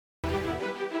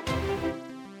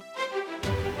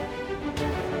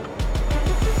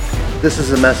This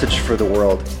is a message for the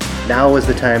world. Now is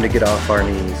the time to get off our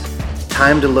knees.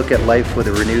 Time to look at life with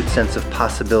a renewed sense of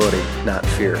possibility, not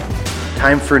fear.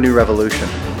 Time for a new revolution,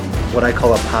 what I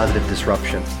call a positive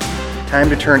disruption.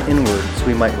 Time to turn inward so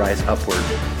we might rise upward.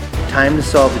 Time to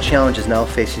solve the challenges now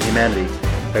facing humanity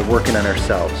by working on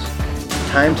ourselves.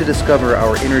 Time to discover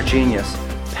our inner genius,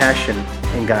 passion,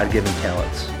 and God-given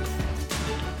talents.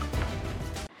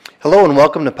 Hello and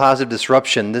welcome to Positive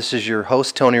Disruption. This is your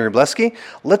host, Tony Wroblewski.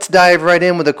 Let's dive right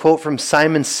in with a quote from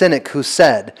Simon Sinek, who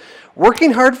said,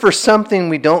 "Working hard for something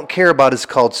we don't care about is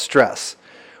called stress.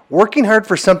 Working hard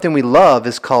for something we love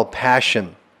is called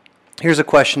passion." Here's a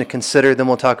question to consider, then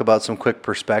we'll talk about some quick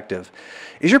perspective.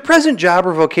 Is your present job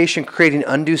or vocation creating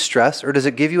undue stress, or does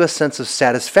it give you a sense of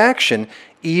satisfaction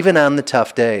even on the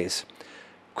tough days?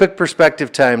 Quick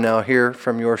perspective time now here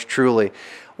from yours truly.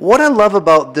 What I love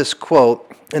about this quote,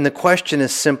 and the question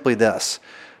is simply this.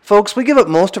 Folks, we give up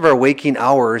most of our waking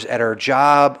hours at our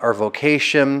job, our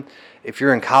vocation. If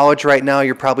you're in college right now,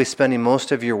 you're probably spending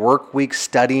most of your work week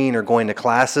studying or going to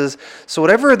classes. So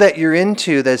whatever that you're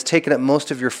into that's taking up most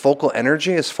of your focal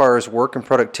energy as far as work and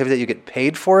productivity that you get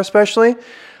paid for especially,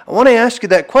 I want to ask you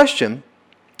that question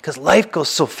because life goes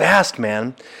so fast,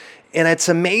 man. And it's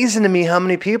amazing to me how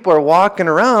many people are walking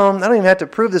around, I don't even have to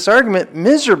prove this argument,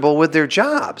 miserable with their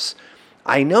jobs.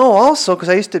 I know also because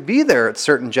I used to be there at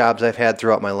certain jobs I've had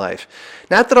throughout my life.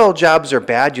 Not that all jobs are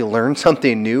bad, you learn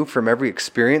something new from every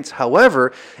experience.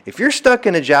 However, if you're stuck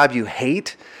in a job you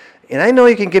hate, and I know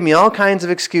you can give me all kinds of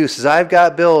excuses. I've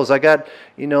got bills, I got,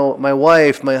 my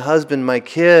wife, my husband, my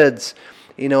kids,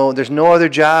 there's no other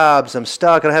jobs, I'm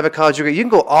stuck, I don't have a college degree. You can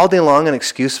go all day long in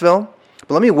Excuseville,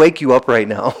 but let me wake you up right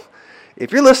now.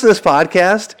 If you're listening to this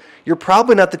podcast, you're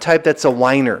probably not the type that's a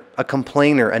whiner, a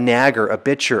complainer, a nagger, a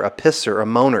bitcher, a pisser, a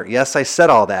moaner. Yes, I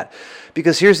said all that.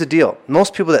 Because here's the deal.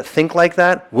 Most people that think like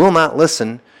that will not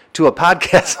listen to a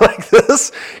podcast like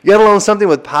this, let alone something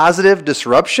with positive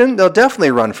disruption. They'll definitely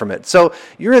run from it. So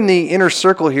you're in the inner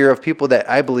circle here of people that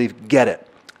I believe get it.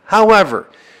 However,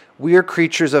 we are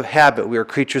creatures of habit. We are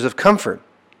creatures of comfort.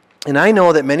 And I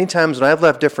know that many times when I've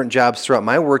left different jobs throughout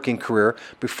my working career,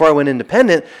 before I went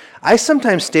independent, I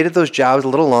sometimes stayed at those jobs a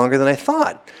little longer than I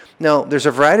thought. Now, there's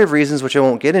a variety of reasons which I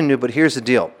won't get into, but here's the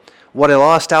deal. What I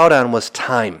lost out on was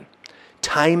time.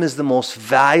 Time is the most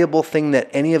valuable thing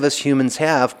that any of us humans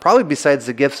have, probably besides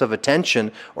the gifts of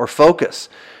attention or focus.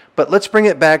 But let's bring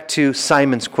it back to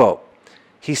Simon's quote.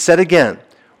 He said again,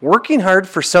 working hard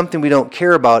for something we don't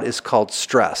care about is called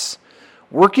stress.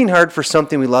 Working hard for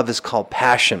something we love is called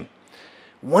passion.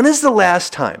 When is the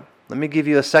last time, let me give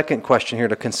you a second question here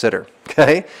to consider,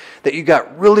 okay, that you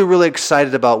got really, really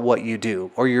excited about what you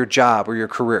do or your job or your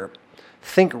career?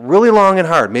 Think really long and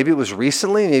hard. Maybe it was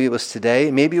recently, maybe it was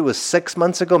today, maybe it was 6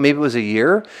 months ago, maybe it was a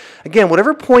year. Again,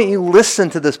 whatever point you listen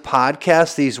to this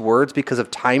podcast, these words, because of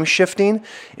time shifting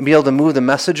and be able to move the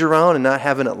message around and not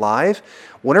having it live,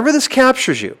 whenever this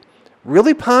captures you,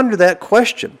 really ponder that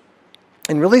question.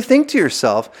 And really think to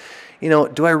yourself,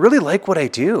 do I really like what I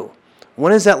do?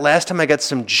 When is that last time I got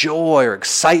some joy or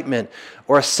excitement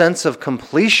or a sense of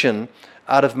completion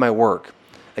out of my work?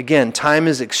 Again, time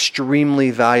is extremely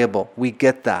valuable. We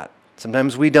get that.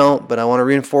 Sometimes we don't, but I want to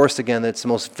reinforce again that it's the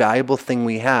most valuable thing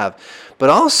we have. But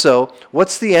also,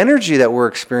 what's the energy that we're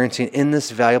experiencing in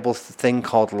this valuable thing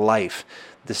called life,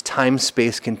 this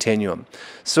time-space continuum?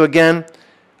 So again,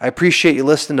 I appreciate you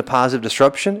listening to Positive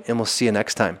Disruption, and we'll see you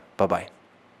next time. Bye-bye.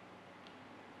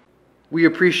 We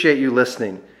appreciate you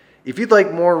listening. If you'd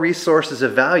like more resources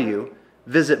of value,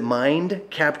 visit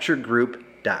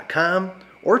mindcapturegroup.com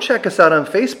or check us out on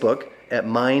Facebook at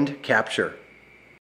Mind Capture.